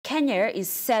Kenya is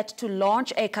set to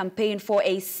launch a campaign for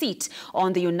a seat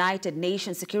on the United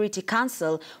Nations Security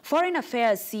Council. Foreign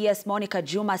Affairs CS Monica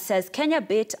Juma says Kenya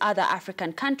beat other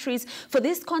African countries for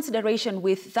this consideration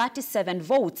with 37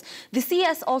 votes. The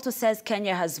CS also says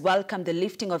Kenya has welcomed the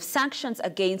lifting of sanctions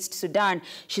against Sudan.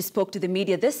 She spoke to the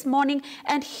media this morning,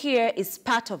 and here is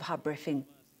part of her briefing.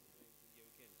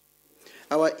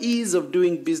 Our ease of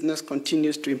doing business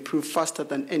continues to improve faster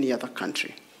than any other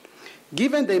country.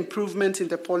 Given the improvements in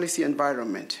the policy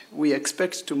environment, we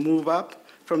expect to move up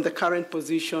from the current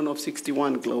position of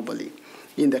 61 globally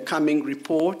in the coming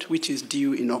report, which is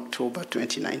due in October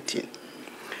 2019.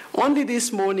 Only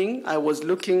this morning, I was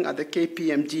looking at the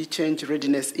KPMG Change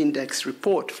Readiness Index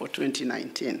report for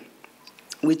 2019,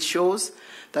 which shows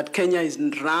that Kenya is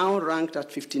now ranked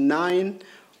at 59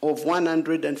 of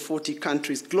 140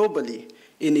 countries globally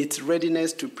in its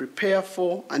readiness to prepare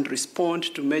for and respond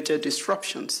to major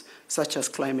disruptions such as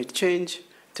climate change,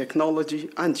 technology,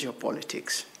 and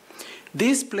geopolitics.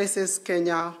 This places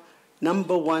Kenya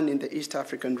 #1 in the East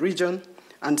African region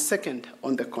and second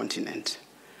on the continent,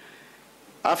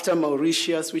 after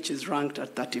Mauritius, which is ranked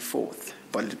at 34th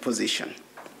position.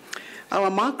 Our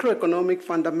macroeconomic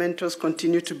fundamentals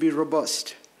continue to be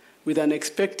robust, with an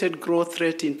expected growth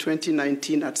rate in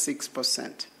 2019 at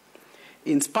 6%.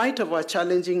 In spite of our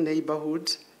challenging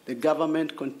neighborhoods, the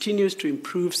government continues to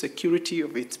improve security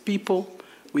of its people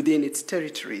within its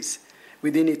territory.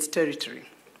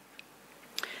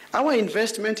 Our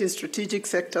investment in strategic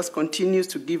sectors continues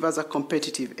to give us a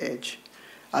competitive edge.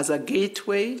 As a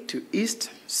gateway to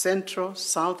East, Central,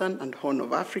 Southern, and Horn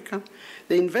of Africa,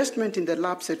 the investment in the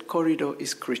Lapsset corridor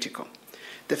is critical.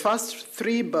 The first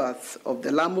 3 berths of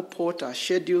the Lamu port are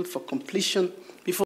scheduled for completion